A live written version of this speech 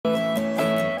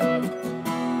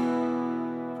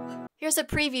here's a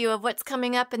preview of what's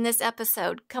coming up in this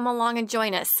episode. Come along and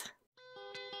join us.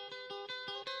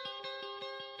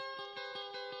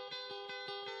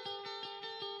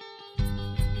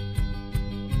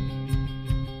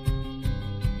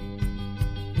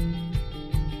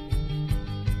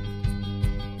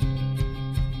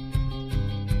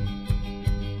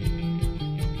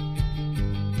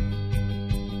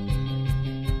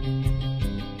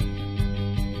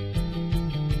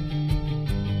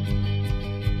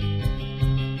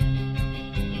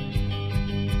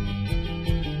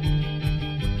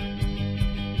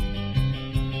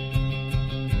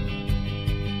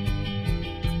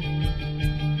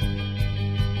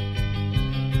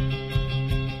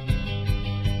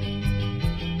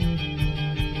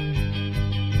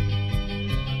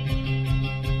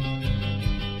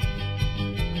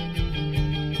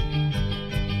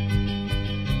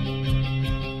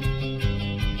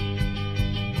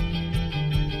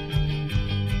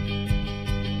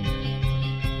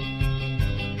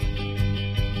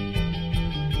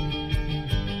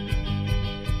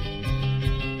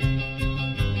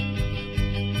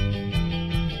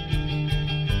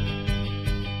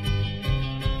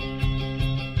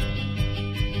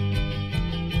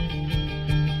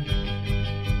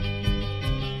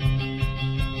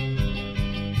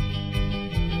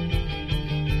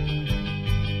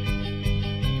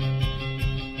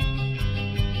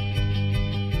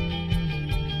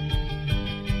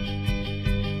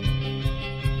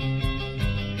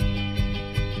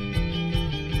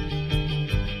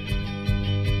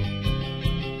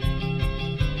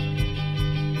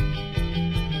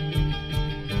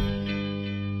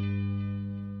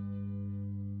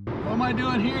 What am I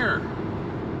doing here?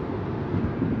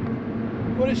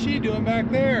 What is she doing back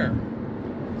there?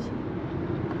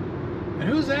 And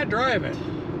who's that driving?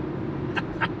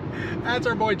 That's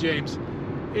our boy James.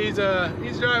 He's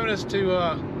driving us to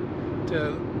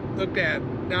look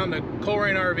at down to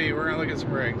Coleraine RV. We're gonna look at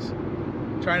some rigs.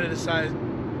 Trying to decide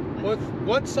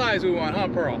what size we want, huh,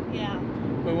 Pearl? Yeah.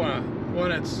 We want one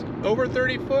that's over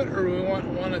 30 foot, or we want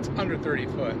one that's under 30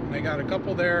 foot. And they got a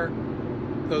couple there,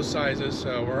 those sizes.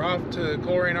 So we're off to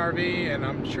Coleraine RV, and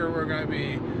I'm sure we're going to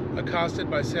be accosted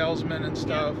by salesmen and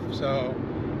stuff. Yeah. So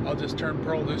I'll just turn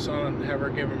Pearl loose on and have her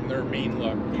give them their mean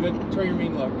look. You gonna show your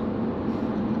mean look?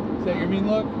 Is that your mean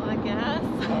look? I guess.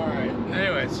 All right.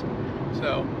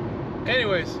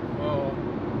 Anyways, we'll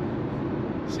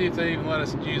see if they even let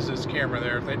us use this camera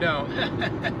there. If they don't,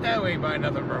 we ain't buying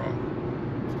nothing from them.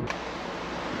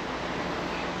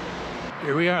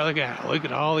 Here we are. Look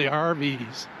at all the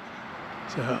RVs.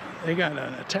 So they got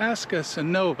an Itasca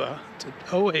Sonova. It's an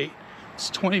 08. It's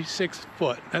 26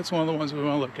 foot. That's one of the ones we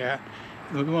want to look at.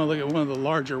 And we want to look at one of the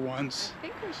larger ones. I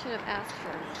think we should have asked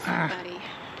for somebody.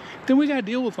 Then we got to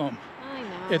deal with them. I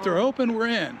know. If they're open, we're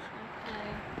in.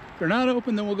 Okay. If they're not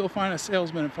open, then we'll go find a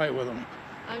salesman and fight with them.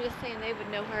 I'm just saying they would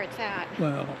know where it's at.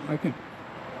 Well, I can.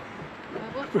 Well,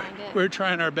 we'll find it. We're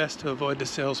trying our best to avoid the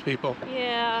salespeople.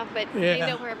 Yeah, but they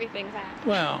know where everything's at.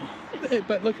 Well,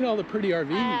 but look at all the pretty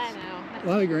RVs. I know. A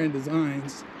lot of grand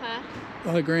designs. Huh? A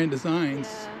lot of grand designs.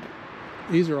 Yeah.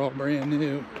 These are all brand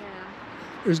new. Yeah.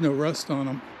 There's no rust on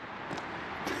them.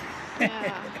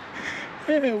 Yeah.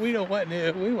 We don't want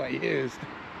new. We want used.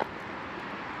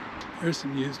 There's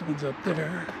some used ones up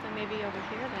there. So maybe over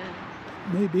here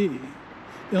then. Maybe.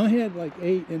 They only had like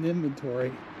 8 in inventory.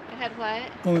 It had what?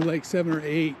 Only like 7 or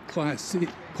 8 Class A's.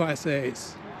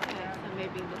 Okay, so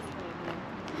maybe this way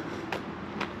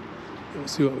then. We'll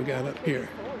see what we got up here.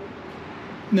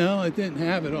 No, it didn't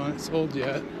have it on it sold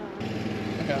yet.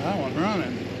 I got that one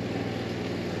running.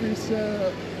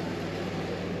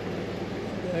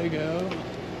 There you go.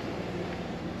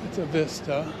 That's a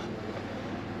Vista.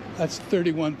 That's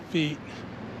 31 feet.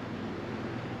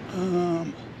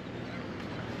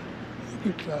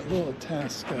 Look at that little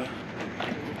Itasca.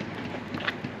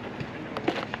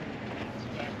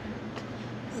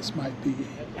 This might be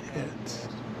it.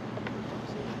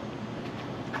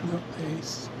 No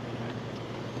Ace.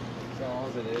 So all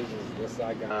it is this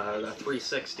I got the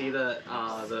 360, the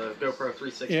GoPro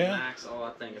 360 Yeah. Max. Oh,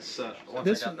 that thing is so.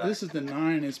 This is the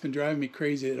 9. It's been driving me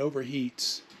crazy. It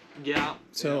overheats. Yeah.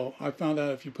 So I found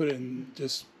out if you put it in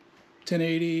just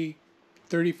 1080,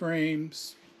 30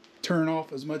 frames, turn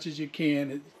off as much as you can,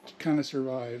 it kind of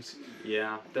survives.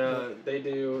 Yeah. They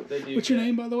do. What's your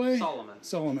name, by the way? Solomon.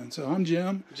 Solomon. So I'm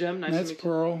Jim. Jim, nice That's to meet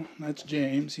Pearl. That's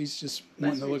James. He's just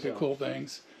wanting to look at cool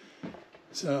things.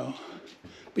 So,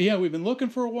 but yeah, we've been looking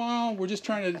for a while. We're just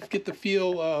trying to get the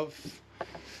feel of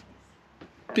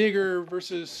bigger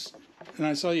versus. And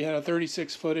I saw you had a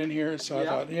 36 foot in here, so I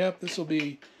thought, yep, this will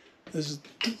be this is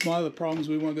a lot of the problems.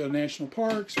 We want to go to national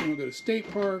parks, we want to go to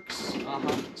state parks.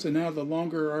 So now the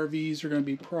longer RVs are going to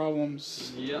be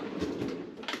problems. Yep.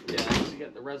 Yeah, you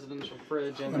get the residential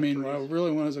fridge. And I mean, what I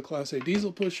really want is a Class A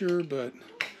diesel pusher, but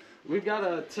we've got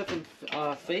a Tiffin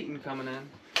Phaeton coming in.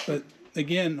 But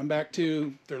again, I'm back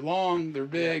to they're long, they're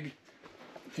big,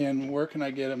 and where can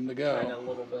I get them to go? Kind of a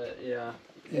little bit, yeah.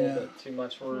 A Yeah. little bit too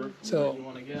much for where you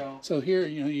want to go. So here,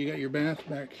 you know, you got your bath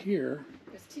back here.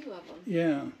 There's two of them.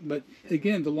 Yeah, but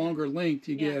again, the longer length,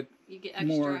 you get extra.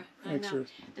 more I know. extra.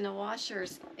 And the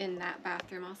washer's in that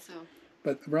bathroom also.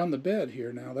 But around the bed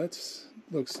here now, that's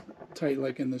looks tight,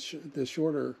 like in the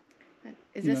shorter.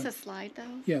 Is You this know. a slide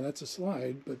though? Yeah, that's a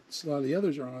slide, but a lot of the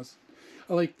others are on us.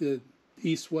 I like the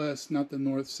east-west, not the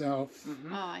north-south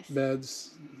Oh, I see.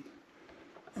 beds.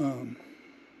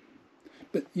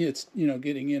 But yeah, it's, you know,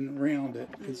 getting in and around it.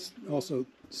 It's also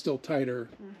still tighter.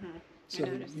 So, I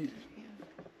noticed yeah. it, yeah.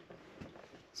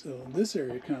 So this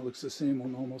area kind of looks the same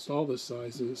on almost all the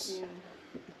sizes.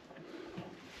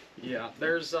 Yeah,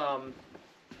 there's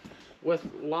with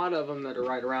a lot of them that are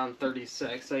right around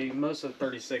 36. Most of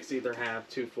 36 either have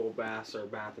 2 full baths or a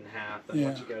bath and a half. And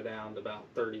once you go down to about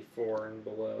 34 and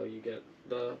below, you get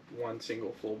the 1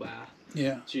 single full bath.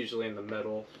 Yeah. It's usually in the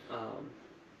middle.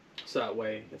 So that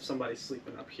way, if somebody's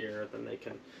sleeping up here, then they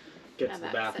can get to the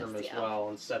Have bathroom as access, yeah. well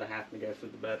instead of having to go through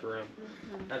the bedroom.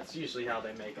 That's usually how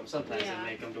they make them. Sometimes Yeah. they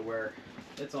make them to where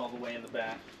it's all the way in the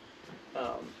back.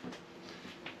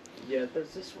 Yeah,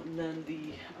 there's this one. Then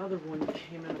the other one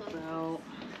came in about.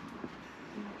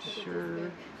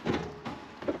 Sure.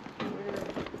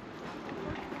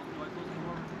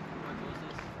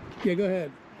 Yeah, go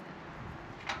ahead.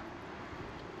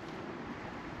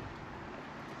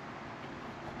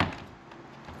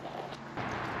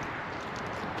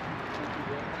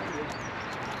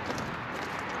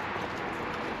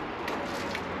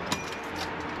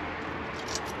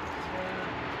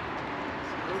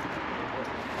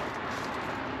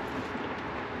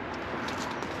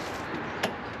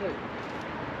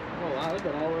 Oh wow, they've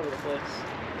been all over the place.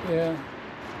 Yeah.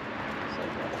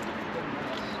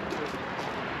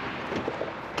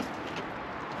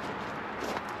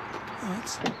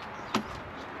 It's like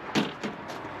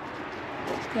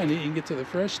That's kind of neat. You can get to the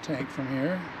fresh tank from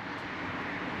here.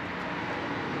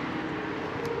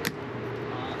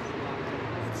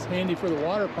 It's handy for the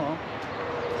water pump.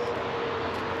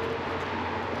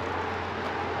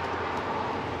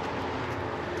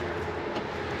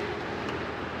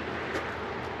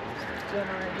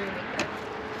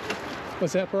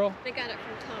 What's that, Pearl? They got it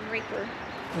from Tom Reaper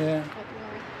Yeah. up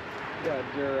north.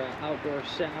 got your outdoor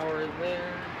shower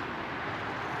there.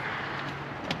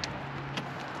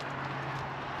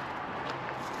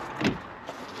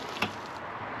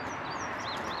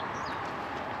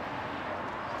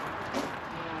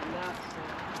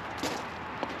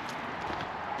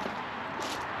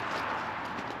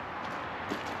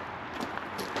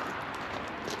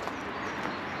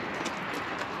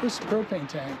 Where's the propane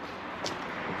tank?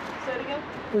 Say it again?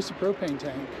 Where's the propane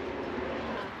tank?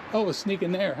 Oh, it was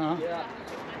sneaking there, huh? Yeah.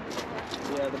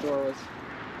 Yeah, the door was.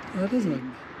 That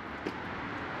doesn't.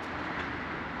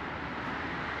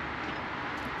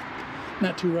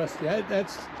 Not too rusty.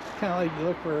 That's kind of like you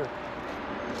look for.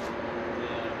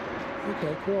 Yeah.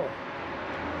 Okay, cool.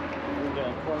 We're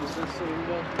going to close this so we can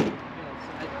go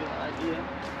inside, get an idea.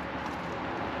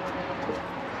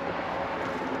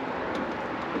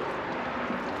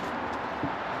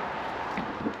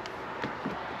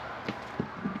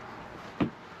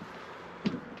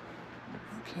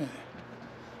 Okay.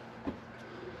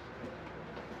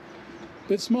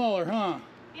 Bit smaller, huh?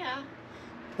 Yeah.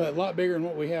 But a lot bigger than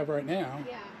what we have right now.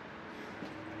 Yeah.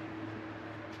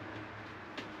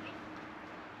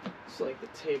 It's like the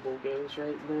table goes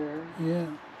right there. Yeah.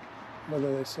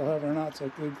 Whether they still have it or not, it's a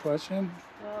good question.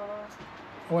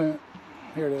 Wait a minute.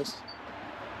 Here it is.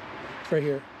 It's right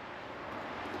here.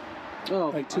 Oh,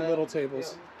 Like two little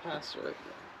tables. Yeah, pass right.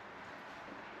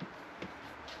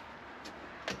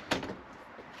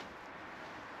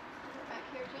 Back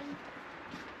here, Jim.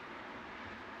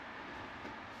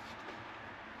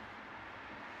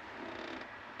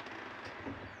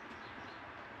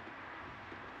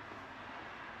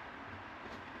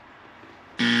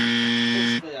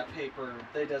 Basically, that paper,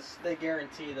 they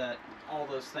guarantee that all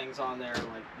those things on there,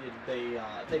 like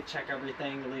they check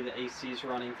everything. They leave the ACs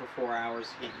running for 4 hours,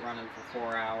 heat running for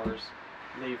 4 hours,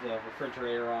 leave the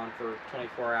refrigerator on for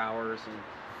 24 hours, and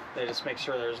they just make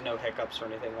sure there's no hiccups or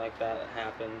anything like that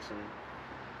happens. And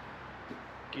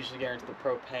usually guarantee the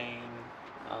propane,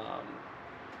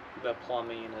 the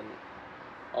plumbing, and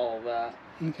all of that.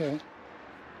 Okay.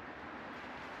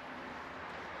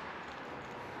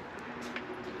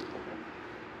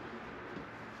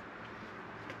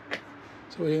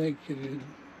 So what do you think?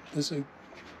 This a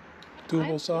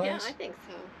doable size? Yeah, I think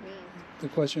so. Yeah. The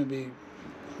question would be,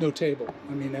 no table.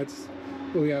 I mean, that's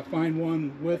we got to find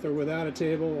one with or without a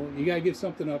table. You got to give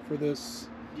something up for this.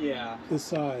 Yeah. This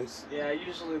size. Yeah, I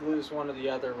usually lose one or the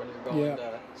other when you're going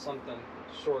to something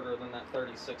shorter than that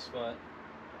 36 foot.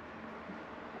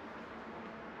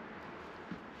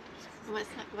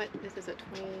 What this is a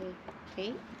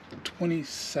 28?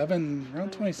 27,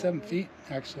 around 27 feet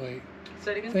actually.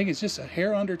 Say it I again? think it's just a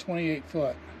hair under 28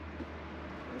 foot.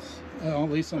 At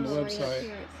least on the website. Yeah,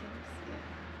 here it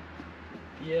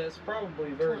says, Yeah, it's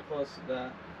probably very close to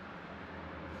that.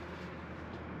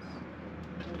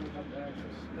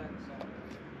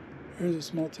 Here's a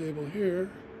small table here.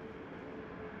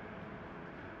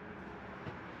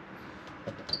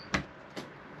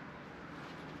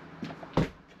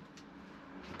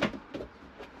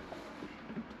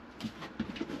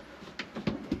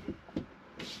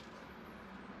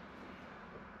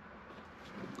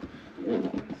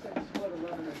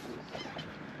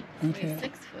 Okay.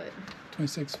 26 foot.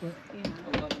 26 foot. Yeah.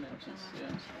 11 inches,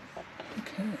 yeah.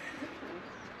 Okay.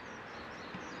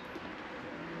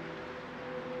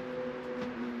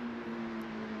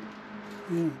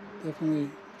 Yeah, definitely.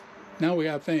 Now we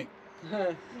gotta think.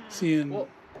 Seeing Well-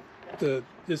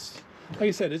 this, like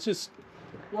I said, it's just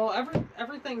Well,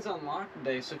 everything's unlocked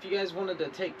today, so if you guys wanted to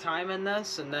take time in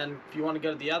this, and then if you want to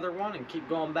go to the other one and keep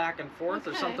going back and forth or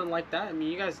Okay. something like that, I mean,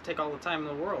 you guys take all the time in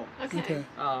the world. Okay.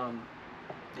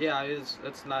 Yeah, it's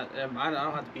not. I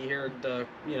don't have to be here to,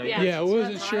 you know. Yeah. You Yeah, I guys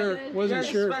wasn't spend sure. time in. Wasn't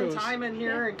you sure guys if it spend was. time in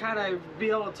here and kind of be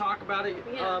able to talk about it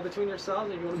Yeah. between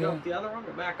yourselves. If you want to go Yeah. with the other one,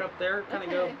 go back up there, kind of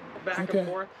Okay. go back Okay. and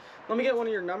forth. Let me get one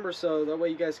of your numbers so that way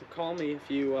you guys can call me if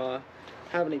you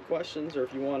have any questions or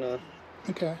if you want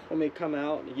Okay. me to come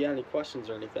out and you have any questions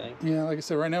or anything. Yeah, like I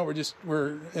said, right now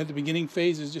we're at the beginning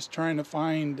phases, just trying to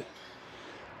find.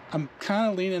 I'm kind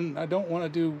of leaning. I don't want to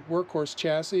do workhorse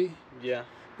chassis Yeah.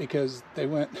 because they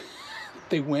went.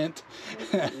 They went.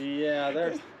 Yeah,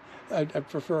 there's. I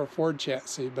prefer a Ford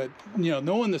chassis, but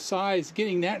knowing the size,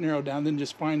 getting that narrowed down, then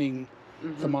just finding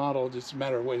the model, just a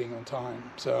matter of waiting on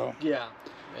time. So Yeah.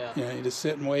 Yeah. you just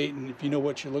sit and wait, and if you know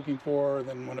what you're looking for,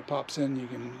 then when it pops in, you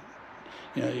can,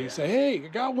 you Yeah. can say, "Hey, I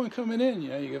got one coming in." You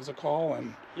give us a call,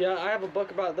 and Yeah, I have a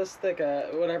book about this thick,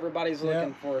 what everybody's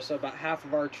looking for. So about half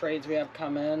of our trades we have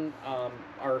come in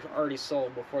are already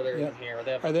sold before they're even here.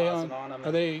 They have are they deposit on? them.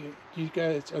 Are they? You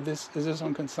guys? Is this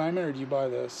on consignment, or do you buy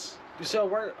this? So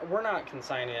we're not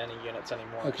consigning any units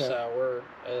anymore. Okay. So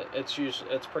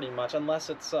it's pretty much, unless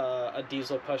it's a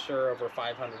diesel pusher over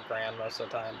 500 grand most of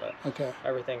the time, but Okay.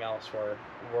 everything else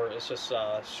it's just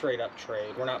straight up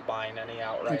trade. We're not buying any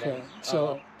outright. Okay.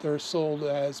 So they're sold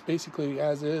as basically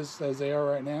as is, as they are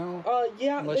right now.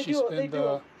 Yeah, Unless they you do. spend They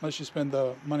do. unless you spend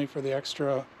the money for the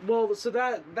extra. Well, so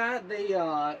that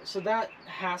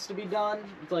has to be done.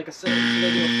 Like I said, so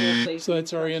they do a full safety. So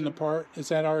that's already in the inspection. part. Is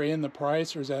that already in the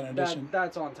price, or is that an addition?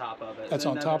 That's on top of it. That's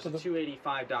and on then top there's of a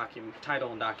 285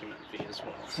 title and document fee as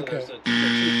well. So Okay. there's the 2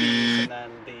 fees, and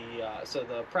then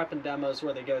the prep and demos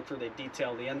where they go through, they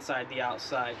detail the inside, the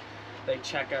outside, they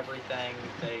check everything,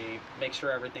 they make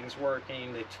sure everything's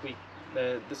working, they tweak.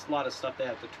 There's a lot of stuff they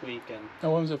have to tweak, and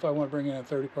Now, what happens if I want to bring in a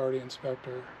third-party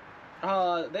inspector? they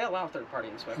allow third-party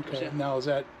inspectors. Okay. Yeah. Now, is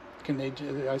that? Can they?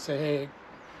 I say, hey,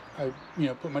 I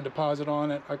put my deposit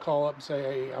on it. I call up and say,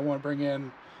 hey, I want to bring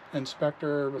in an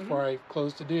inspector before I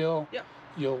close the deal. Yeah.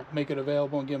 You'll make it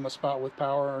available and give them a spot with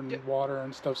power and Yep. water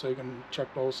and stuff, so you can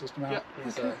check the whole system out. Yep.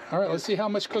 It's, Okay. All right. Let's see how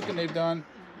much cooking they've done.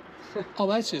 Oh,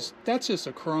 that's just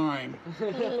a crime.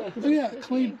 Look at that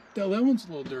clean. That one's a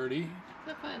little dirty.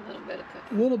 So find a little bit of A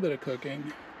cooking. little bit of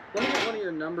cooking. Let me get one of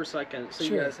your numbers so you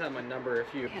Sure. guys have my number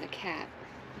if you. We had a cat.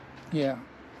 Yeah.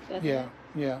 Doesn't Yeah. it?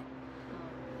 Yeah.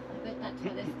 I bet that's how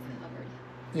this is covered.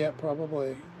 Yeah.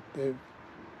 Probably. They've.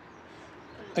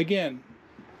 Again.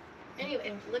 Anyway,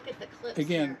 and look at the clips.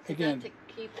 Again, here. Is again. that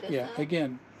to keep this Yeah. up?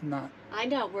 Again. Not. I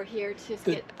know we're here to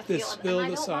The- get a the feel of spill and I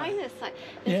the don't side. mind this side.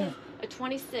 This Yeah. is a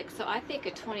 26, so I think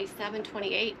a 27,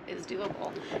 28 is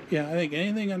doable. Yeah. I think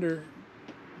anything under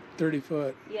 30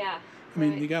 foot. Yeah. I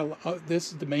mean, right. you got.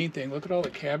 This is the main thing. Look at all the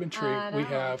cabinetry I we know.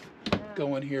 have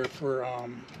going here for.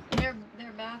 Their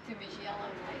bathroom is yellow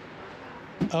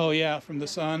like. Oh yeah, from the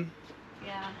sun.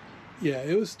 Yeah. Yeah,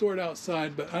 it was stored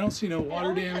outside, but I don't see no water it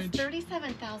only damage. has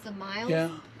 37,000 miles. Yeah.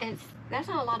 And that's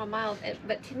not a lot of miles,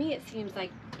 but to me it seems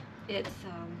like it's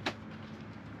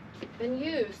been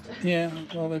used. Yeah.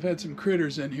 Well, they've had some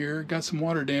critters in here. Got some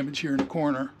water damage here in the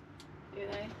corner. Do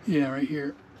they? Yeah, right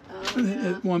here. Oh,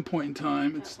 yeah. At one point in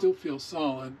time, it still feels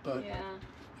solid, but Yeah.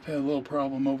 I've had a little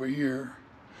problem over here.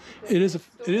 It is a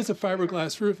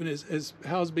fiberglass roof, and is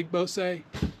how's Big Bo say?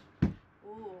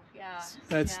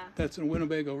 That's a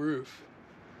Winnebago roof.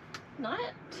 Not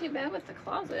too bad with the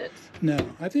closet. No,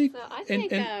 I think. So I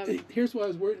think, and here's what I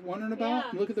was wondering about.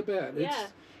 yeah. Look at the bed. Yeah.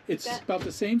 It's That- about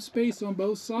the same space on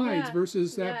both sides Yeah,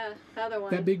 versus that the other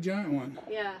one. that big giant one.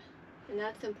 Yeah, and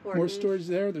that's important. More storage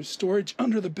there. There's storage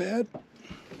under the bed.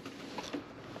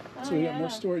 Oh, So we yeah. got more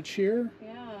storage here.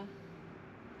 Yeah.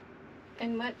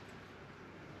 And what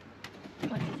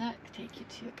does that take you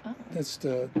to? Oh. That's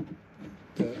the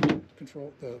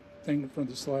control, the thing from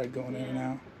the slide going in and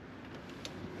Yeah. out.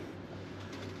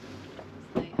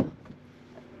 So,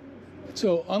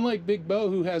 So unlike Big Bo,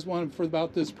 who has one for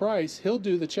about this price, he'll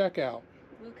do the checkout.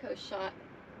 glucose shot.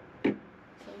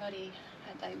 Somebody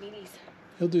had diabetes.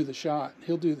 He'll do the shot.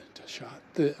 He'll do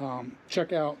the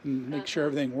checkout and make sure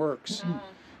everything works.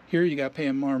 Here you got to pay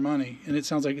him more money, and it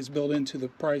sounds like it's built into the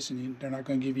price, and they're not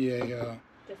going to give you Discount.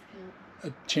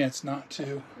 a chance not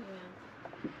to.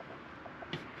 Yeah.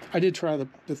 I did try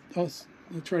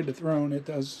I tried the throne. It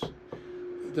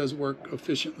does work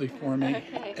efficiently for me.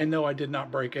 Okay. And no, I did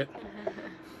not break it.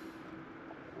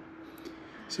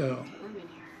 So Room in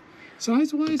here.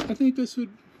 size-wise, I think this would.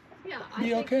 Yeah,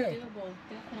 Be I think okay. it's doable.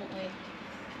 Definitely.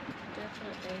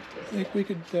 I think we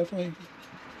could definitely.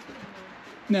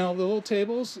 Now the little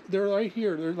tables, they're right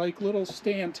here. They're like little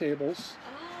stand tables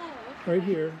Oh, okay. right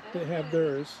here. They have Okay.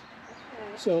 theirs.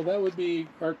 Okay. So that would be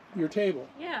your table.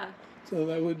 Yeah. So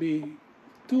that would be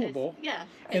doable. Yeah.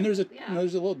 And there's a Yeah.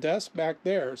 there's a little desk back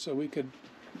there, so we could.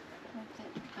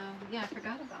 Yeah, I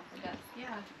forgot about the desk.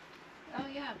 Yeah. Oh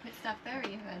yeah, put stuff there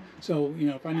even. So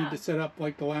if I Yeah. need to set up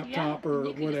like the laptop or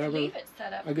you could whatever, Just leave it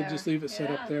set up I could just leave it set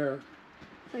Yeah. up there.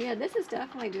 So yeah, this is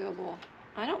definitely doable.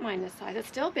 I don't mind this size. It's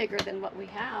still bigger than what we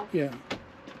have. Yeah.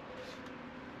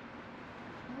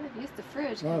 I would use the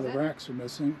fridge. A lot of 'cause the racks are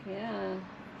missing. Yeah.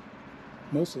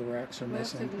 Most of the racks are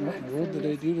Most missing. of the What in racks the world are did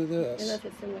they do to this? Unless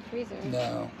it's in the freezer.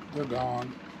 No, they're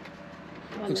gone.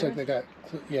 Oh, Looks like no. they got,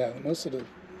 yeah, most of the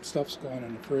stuff's going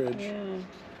in the fridge. Yeah.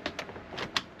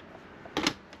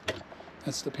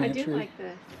 That's the I pantry. do like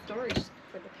the storage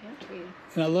for the pantry.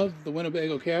 And I love the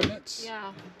Winnebago cabinets.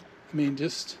 Yeah. I mean,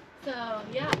 just, So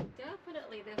yeah,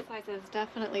 definitely this size is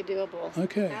definitely doable.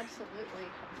 okay. Absolutely.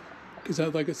 Because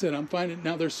like I said, I'm finding,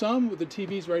 now there's some with the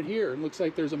TVs right here. It looks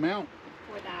like there's a mount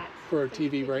For that. for a So you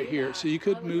TV could right do here. that. So you I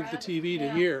could would move the rather- TV to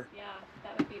yeah, here. Yeah,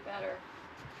 that would be better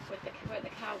with the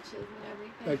couches and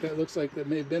everything. Like that looks like that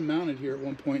may have been mounted here at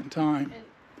one point in time.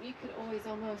 And you could always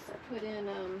almost put in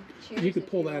chairs. You could if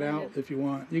pull that out wanted. if you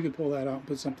want. You could pull that out and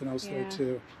put something else there Yeah.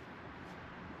 too.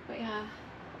 But yeah.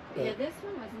 But- Yeah, this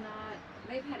one was not.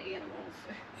 They've had animals.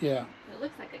 Yeah. It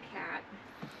looks like a cat.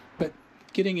 But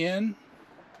getting in,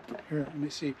 here, let me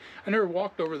see. I never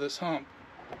walked over this hump,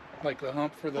 like the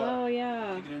hump for the, Oh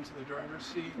yeah. to get into the driver's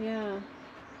seat. Yeah.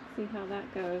 See how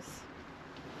that goes.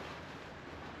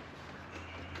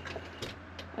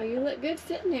 Oh, you look good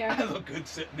sitting I there. look good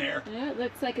sitting there. Yeah, it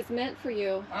looks like it's meant for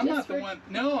you. I'm Just not the for- one.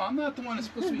 No, I'm not the one it's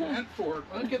supposed to be meant for.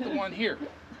 Look at the one here.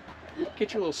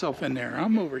 Get your little self in there.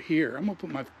 I'm over here. I'm gonna put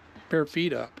my bare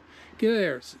feet up. Get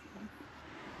there.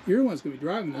 You're the one's gonna be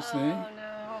driving this thing. Oh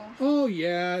no. Oh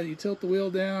yeah, you tilt the wheel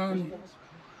down.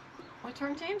 What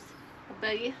turn, James?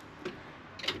 Buddy.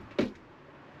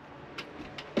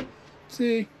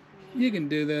 See, you can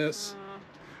do this.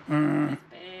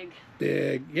 Big.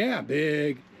 Big, yeah,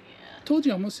 big. Yeah. Told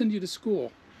you I'm gonna send you to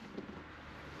school.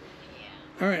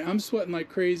 Yeah. All right, I'm sweating like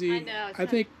crazy. I know, it's I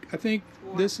think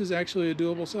warm. this is actually a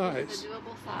doable It's size. a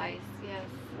doable size. Yes,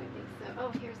 I think so. Oh,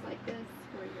 here's like this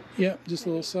for your Yep, just a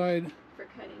little side. for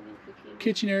cutting and cooking.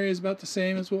 Kitchen area is about the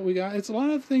same as what we got. It's a lot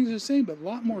of things are the same, but a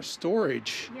lot more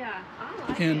storage. Yeah, I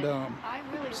like And, it. I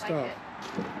really stuff. like it.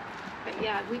 But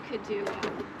yeah, we could do.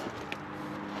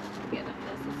 Yeah, not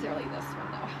necessarily this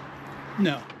one though.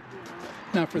 No,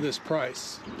 not for this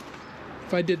price.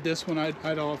 If I did this one,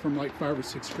 I'd offer them like $5 or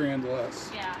 $6 grand less.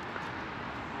 Yeah.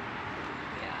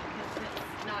 Yeah, because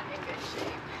it's not in good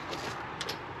shape.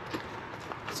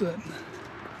 So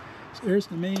there's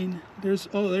the main. There's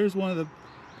one of the.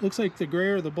 Looks like the gray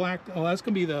or the black. Oh, that's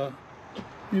gonna be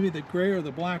maybe the gray or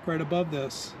the black right above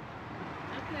this.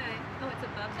 Okay. Oh, it's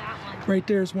above that one. Right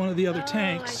there's one of the other Oh,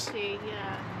 tanks. I see.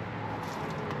 Yeah.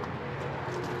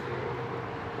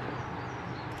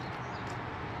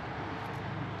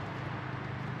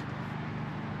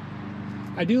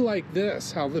 I do like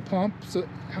this, how the pumps,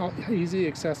 how easy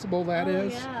accessible that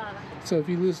is. Yeah. So if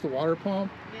you lose the water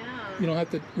pump, Yeah. you don't have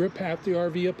to rip half the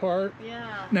RV apart.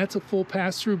 Yeah. And that's a full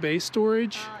pass-through base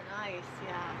storage. Oh, nice.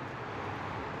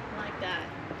 Yeah. I like that.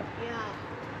 Yeah.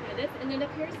 Yeah. This, and it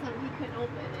appears that we couldn't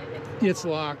open it. It's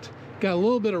locked. Got a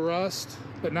little bit of rust,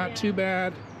 but not Yeah. too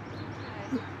bad.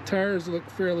 Okay. Tires look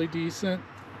fairly decent.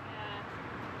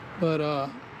 But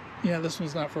yeah, this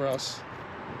one's not for us.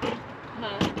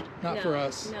 Huh? Not No, for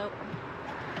us. Nope.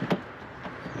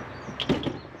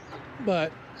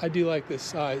 But I do like this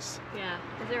size. Yeah.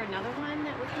 Is there another one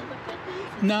that we could look at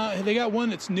this? No, they got one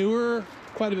that's newer,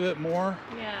 quite a bit more.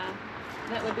 Yeah.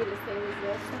 That would be the same as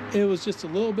this one? It was just a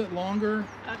little bit longer.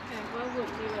 Okay. Well, we'll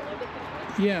do a look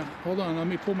at this. Yeah, hold on, let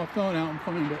me pull my phone out and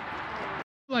find it.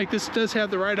 Like this does have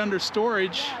the right under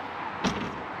storage.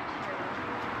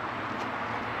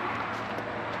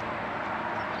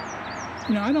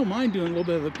 You know, I don't mind doing a little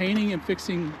bit of the painting and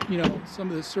fixing, you know, some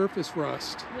of the surface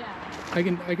rust. Yeah. I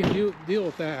can deal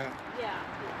with that. Yeah.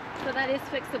 So that is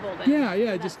fixable then? Yeah,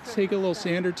 yeah, That just surface take a little stuff.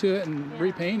 sander to it and Yeah.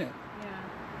 repaint it. Yeah.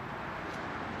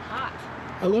 Hot.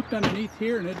 I looked underneath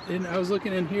here and I was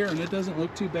looking in here and it doesn't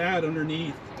look too bad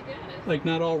underneath. Pretty good. Like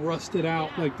not all rusted out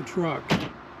Yeah. like the truck. Yeah.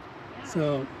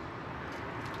 So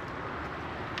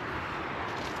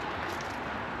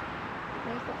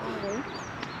There's the orange.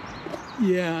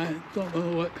 yeah, I don't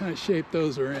know what kind of shape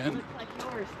those are in. Looks like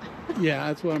yours. Yeah,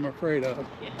 that's what I'm afraid of.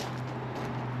 Yeah.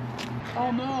 Oh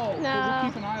no! No.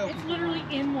 We'll keep an eye It's open. literally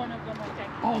in one of them, okay.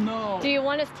 Oh no! Do you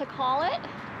want us to call it?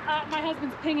 My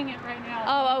husband's pinging it right now.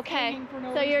 Oh, He's okay. pinging for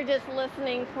no So you're reason. just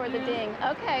listening for the Yeah. ding.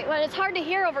 Okay. Well, it's hard to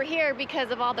hear over here because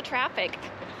of all the traffic.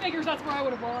 Figures that's where I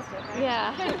would have lost it, right?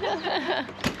 Yeah.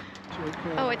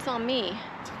 Okay. Oh, it's on me.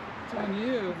 It's on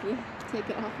you. Take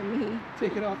it off of me.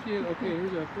 Take it off you. Okay,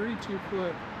 here's a 32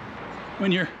 foot.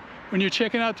 When you're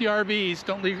checking out the RVs,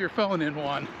 don't leave your phone in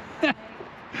one.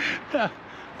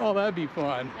 Oh, that'd be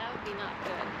fun. That would be not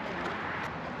good.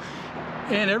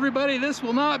 And everybody, this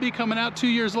will not be coming out 2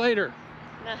 years later.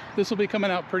 No. This will be coming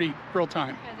out pretty real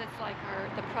time. Because it's like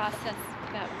the process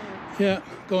that we're Yeah,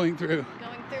 going through.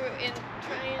 going through in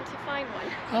trying to find one.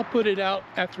 I'll put it out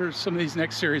after some of these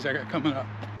next series I got coming up.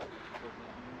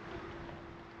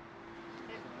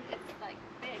 It's like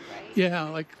big, right? Yeah,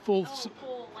 like full. Oh,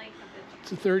 full length of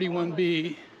It's a 31B.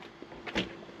 the storage.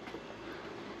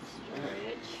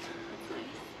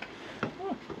 That's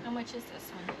nice. How much is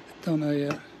this one? Don't know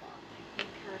yet.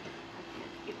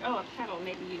 Oh, a pedal.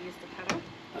 Maybe you used a pedal.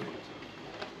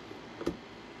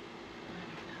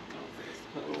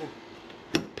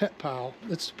 Pet pile.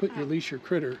 Let's put your leash your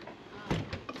critter.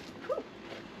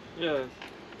 Yeah. There's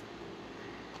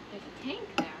a tank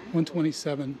there.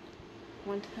 127,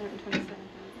 127,000.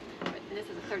 And this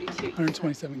is a 32.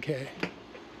 127K.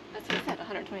 That's what I said.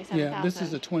 127,000. Yeah, this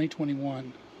is a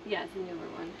 2021. Yeah, it's a newer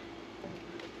one.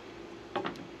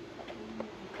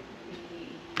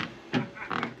 Oh,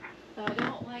 I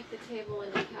don't like the table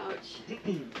and the couch.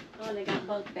 Oh, they got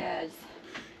bunk beds.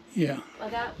 Yeah. Well,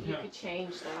 that you could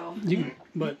change though.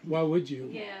 But why would you?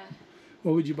 Yeah.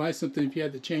 Why would you buy something if you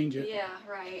had to change it? Yeah,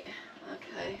 right.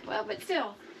 Okay. Well, but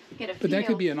still, get a. But that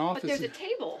could be an But office. there's a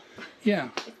table. Yeah.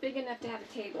 It's big enough to have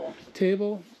a table.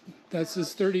 Table. That's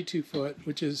this 32 foot,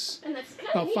 which is. And that's kind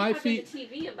About of neat 5 having feet. the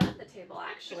TV above the table,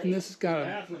 actually. And this has got a.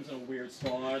 Bathroom's a weird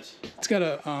spot. It's got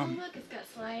a. Oh, look, it's got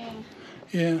sliding.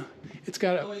 Yeah. It's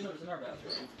got Oh, a. wait, no, it's in our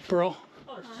bathroom. Pearl.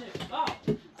 Oh, there's two. Oh.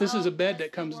 This is a bed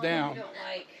that's that comes the one down. You don't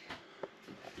like.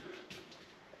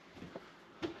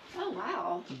 Oh,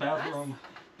 wow. The bathroom.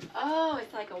 Oh,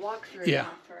 it's like a walk-through Yeah.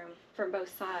 from both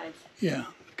sides. Yeah.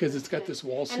 Because it's got this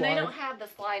wall And they don't slide. have the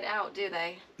slide out, do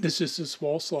they? This is this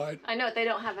wall slide. I know they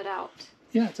don't have it out.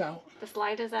 Yeah, it's out. The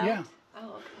slide is out. Yeah.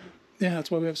 Oh, okay. Yeah, that's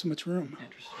why we have so much room.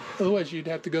 Interesting. Otherwise, you'd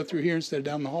have to go through here instead of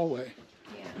down the hallway.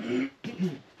 Yeah.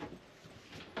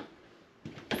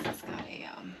 It's got a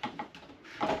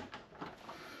Yeah,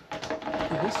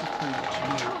 this is pretty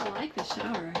much new. Oh, I like the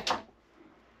shower.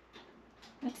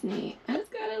 That's neat. And it's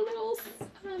got a little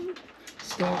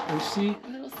Step or seat. a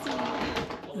little seat.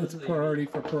 That's a priority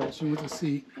for Pearl. She wants a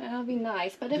seat. That'll be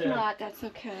nice, but if Yeah. not, that's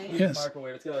okay. Yes.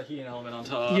 Microwave. It's got a heating element on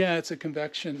top. Yeah, it's a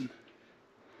convection.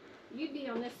 You'd be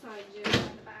on this side, Jim, in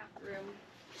the bathroom.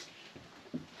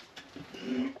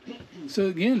 So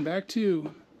again, back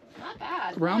to Not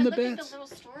bad. Around the look at beds. the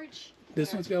little storage. this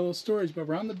there. one's got a little storage, but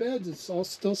around the beds, it's all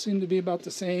still seem to be about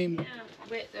the same. Yeah,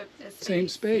 with the Same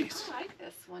space. I like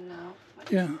this one though. What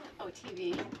is Yeah. that? Oh,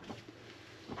 TV.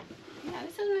 Yeah,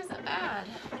 this one isn't bad.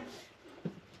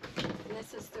 And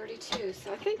this is 32,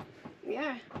 so I think,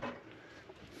 yeah.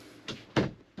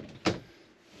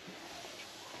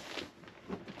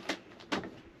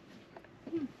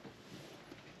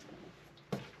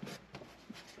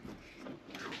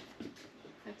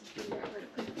 Have to figure out where to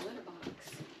put the litter box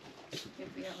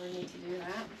if we ever need to do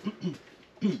that.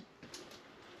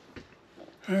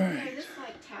 All Are right. this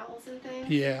like towels and things?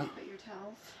 Yeah. Put your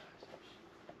towels.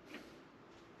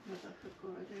 There's a hook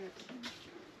over there too.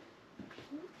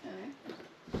 Okay.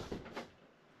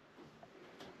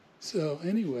 So,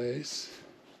 anyways,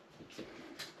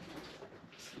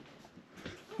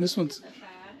 This one's, Isn't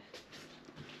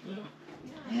bad.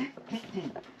 Yeah.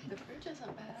 The fridge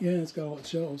isn't bad. yeah, it's got all its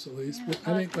shelves at least. Yeah, But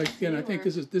I well, think, like, it's again, I think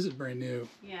newer. this is brand new.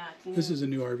 Yeah, it's This new. is a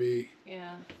new RV.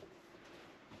 Yeah.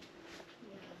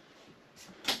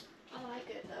 Yeah. I like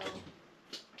it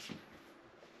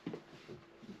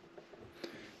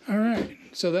though. All right,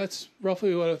 so that's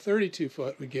roughly what a 32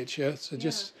 foot would get you. So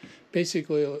just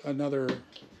basically another. And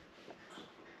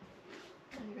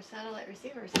your satellite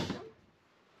receiver system.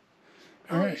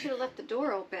 All Oh, you right, should have left the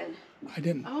door open. I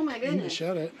didn't Oh my mean to goodness.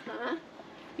 shut it. Huh?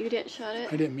 You didn't shut it?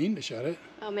 I didn't mean to shut it.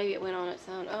 Oh, maybe it went on its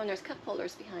own. Oh, and there's cup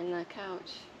holders behind the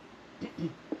couch.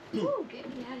 Ooh, get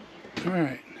me out of here. All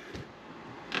right.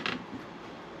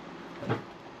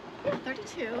 Yeah,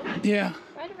 32. Yeah,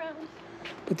 Right around.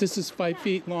 but this is 5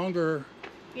 feet longer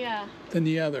Yeah. than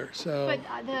the other. So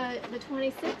But the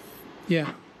 26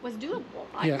 yeah, was doable.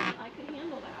 Yeah. I could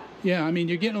handle that. yeah. I mean,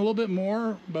 you're getting a little bit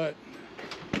more, but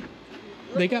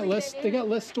they Look got what less. did They in- got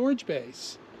less storage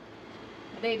bays.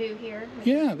 They do here.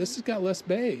 Yeah, this has got less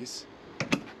bays.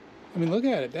 I mean, look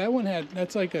at it. That one had.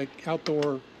 That's like a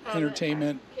outdoor Oh,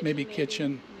 entertainment, kitchen, maybe maybe.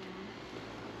 kitchen.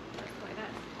 Yeah. That's why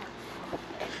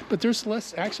that's But there's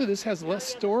less. Actually, this has less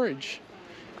storage.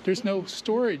 There's no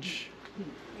storage.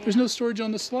 There's no storage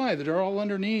on the slide. They're all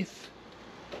underneath.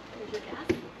 There's your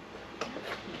gas.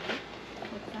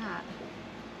 What's that?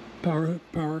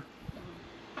 Power.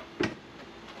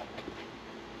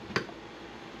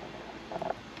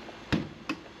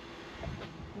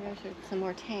 There's some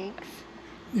more tanks.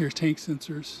 There's tank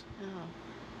sensors.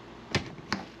 Oh.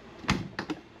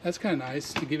 That's kind of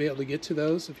nice to be able to get to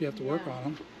those if you have to work Yeah. on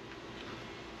them.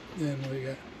 Then what do you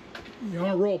got? You're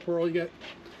on a roll, Pearl. You got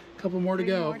a couple more to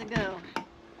Three go. more to go.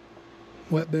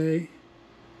 Wet bay.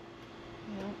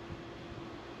 Yep.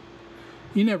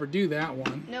 You never do that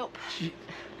one. Nope.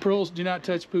 Pearls do not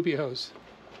touch poopy hose.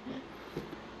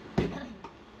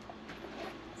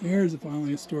 There's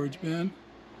finally a storage bin.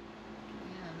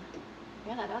 Yeah.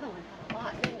 Yeah, that other one had a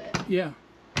lot, didn't it? Yeah.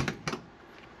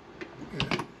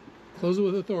 Okay. Close it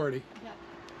with authority. Yep.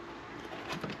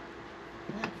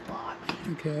 That's locked.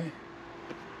 Okay.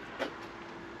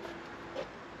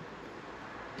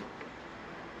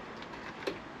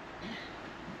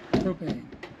 Propane.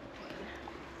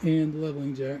 And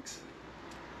leveling jacks.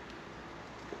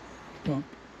 Pump.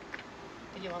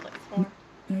 Did you want to look some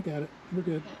more? I got it. We're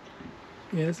good.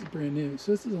 Yeah, this is brand new.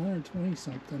 So this is 120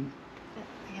 something.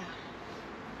 Yeah.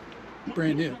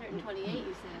 Brand new. 128,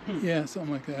 you said. Yeah,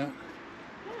 something like that.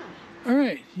 Yeah. All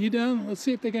right, you done? Let's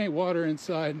see if they got any water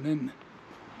inside and then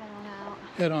Head on out.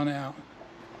 head on out.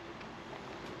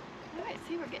 All right,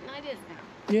 see, we're getting ideas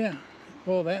now. Yeah.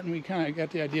 Well, that and we kind of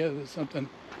got the idea that something.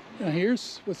 Now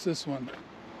here's, what's this one?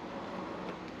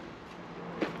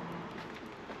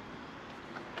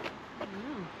 I don't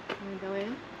know. Want to go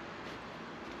in?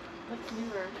 What's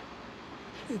newer?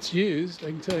 It's used, I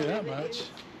can tell you that Is it much.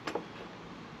 used?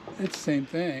 It's the same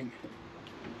thing.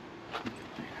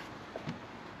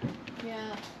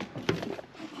 Yeah.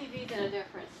 TV's in a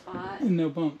different spot. And no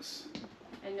bunks.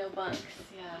 And no bunks,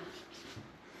 yeah.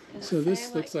 Does it So this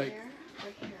say, looks like- here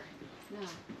or here? No.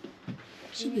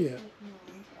 Should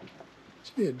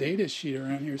be a data sheet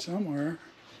around here somewhere.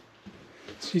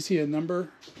 Do you see a number?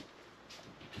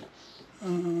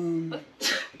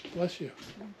 Bless you.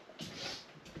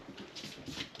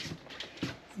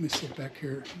 Let me sit back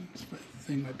here. This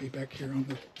thing might be back here on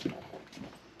the.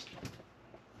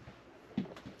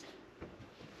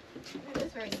 It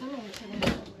is very similar to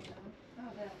that. Oh,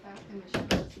 that vacuum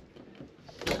machine.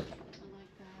 I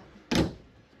like that.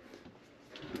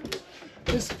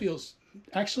 This feels,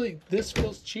 actually, this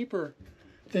feels cheaper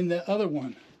than the other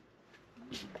one.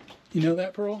 You know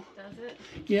that, Pearl? Does it?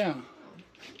 Yeah.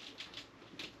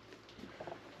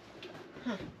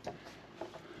 Oh,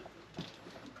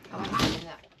 I like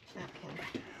that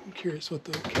napkin. I'm curious what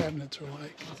the cabinets are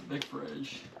like. That's a big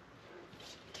fridge.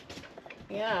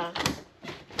 Yeah.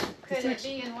 Could This it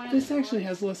actually- be in one of This the actually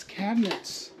drawers? has less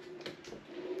cabinets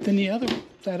than the other,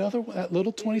 that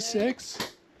little 26.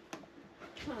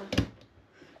 Huh.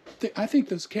 I think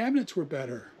those cabinets were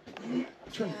better.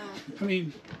 I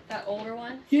mean, That older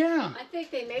one? yeah. I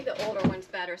think they made the older ones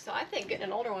better, so I think getting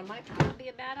an older one might not be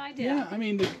a bad idea. Yeah, I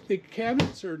mean, the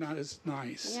cabinets are not as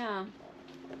nice. Yeah.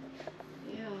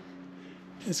 Yeah.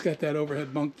 It's got that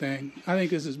overhead bunk thing. I think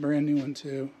this is a brand new one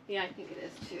too. Yeah, I think it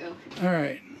is too. All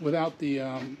right, without the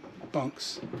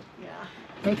bunks.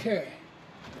 Yeah. Okay,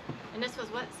 And this was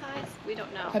what size? We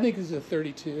don't know. I think this is a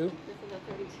 32. This is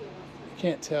a 32.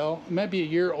 Can't tell. It might be a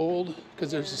year old because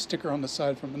there's a sticker on the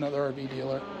side from another RV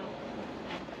dealer.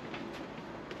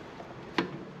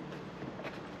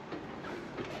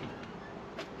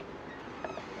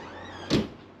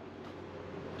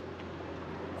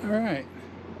 All right.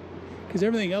 Because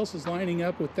everything else is lining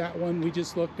up with that one we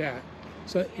just looked at.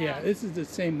 So yeah, this is the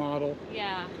same model.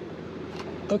 Yeah.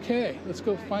 Okay, let's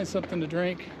go find something to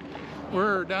drink.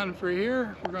 We're done for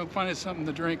here. We're going to find us something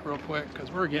to drink real quick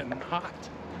because we're getting hot.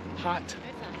 Hot. It's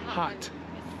a Hot.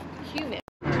 one. It's humid.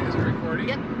 Is it recording?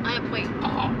 Yep. I have wait.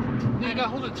 Oh, you got to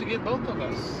hold it to get both of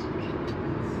us.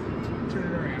 Turn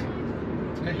it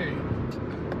around. Hey,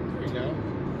 there you go.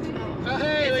 Oh,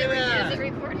 hey, Is look it, at that. Is it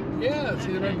recording? Yeah,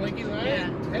 see the red blinky light?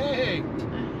 Yeah. Hey.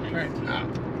 All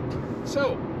right.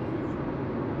 So,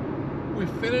 we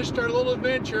finished our little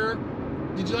adventure.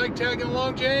 Did you like tagging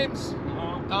along, James?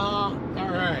 All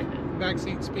right.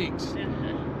 Backseat speaks.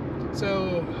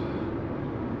 So,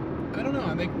 I don't know.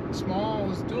 I think small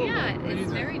is doable. Yeah, What do you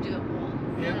it's think? very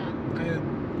doable.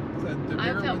 Yeah.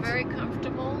 I felt very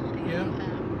comfortable. And,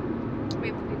 Yeah.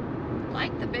 We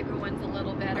liked the bigger ones a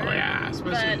little better. Oh yeah,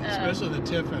 especially the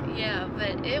Tiffin. Yeah,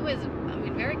 but it was, I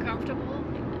mean, very comfortable,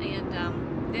 and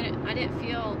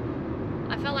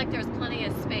I felt like there was plenty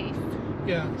of space.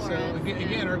 Yeah. For So us,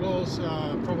 again, our goal is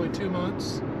probably 2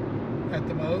 months at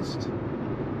the most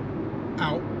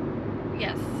out,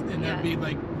 Yes. and that'd be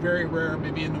like very rare,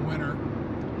 maybe in the winter,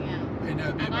 Yeah. and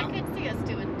that'd be And I about could see us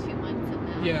doing 2 months in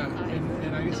that. yeah, size.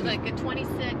 and I It guess was like a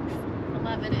 26,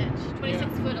 11 inch,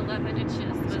 26 foot 11 inches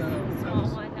was So, the that small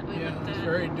was- one that we yeah, looked it's at.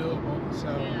 very doable. So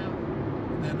Yeah.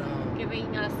 and then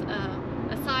Giving us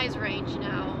a size range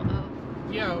now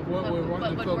of yeah, what we want what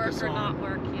to would focus work or on. not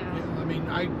work. Yeah. Yeah, I mean,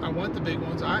 I want the big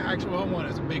ones. I actually want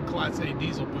is a big Class A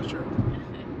diesel pusher,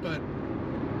 but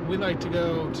we like to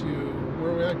go to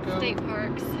where we like to go.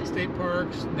 State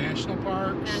parks, national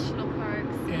parks, National parks.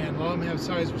 and a lot of them have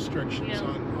size restrictions Yeah.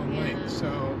 on Yeah. length. So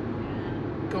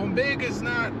Yeah. going big is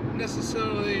not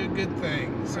necessarily a good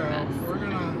thing. So For us. we're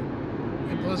gonna,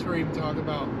 and plus we're even talking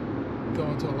about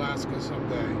going to Alaska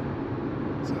someday.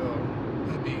 So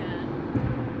that'd be.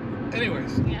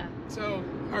 Anyways, Yeah. so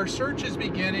our search is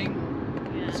beginning.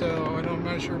 Yeah. So I'm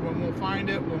not sure when we'll find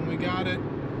it, when we got it.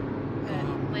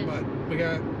 When- But we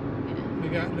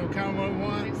got no kind of what we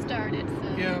want. We've started. So.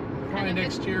 Yeah, probably Kinda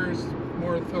next year is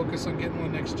more focus on getting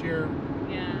one next year.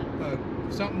 Yeah. But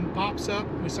if something pops up,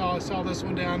 I saw this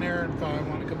one down there and thought I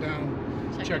want to come down,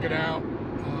 check it out.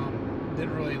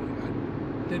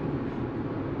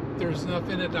 There's enough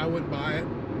in it that I wouldn't buy it.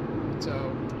 So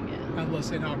Yeah. unless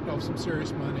they knocked off some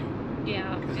serious money,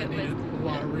 Yeah. because it It needed was. a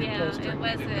lot of reupholstering Yeah, it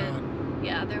was needed done.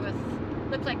 Yeah, there was.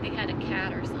 Looked like they had a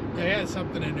cat or something. They had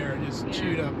something in there and just Yeah.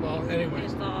 chewed up all.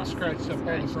 Anyways, It's all scratched up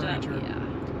all the scratched up, furniture.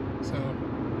 Yeah. So.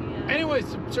 Yeah.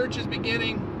 Anyways, the search is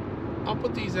beginning. I'll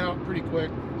put these out pretty quick,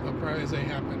 probably as they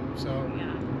happen. So Yeah.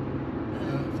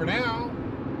 for now,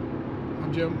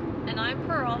 I'm Jim. And I'm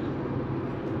Pearl.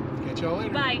 Catch y'all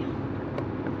later. Bye.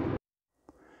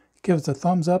 Give us a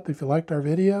thumbs up if you liked our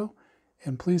video,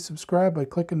 and please subscribe by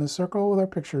clicking the circle with our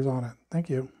pictures on it. Thank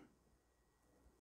you.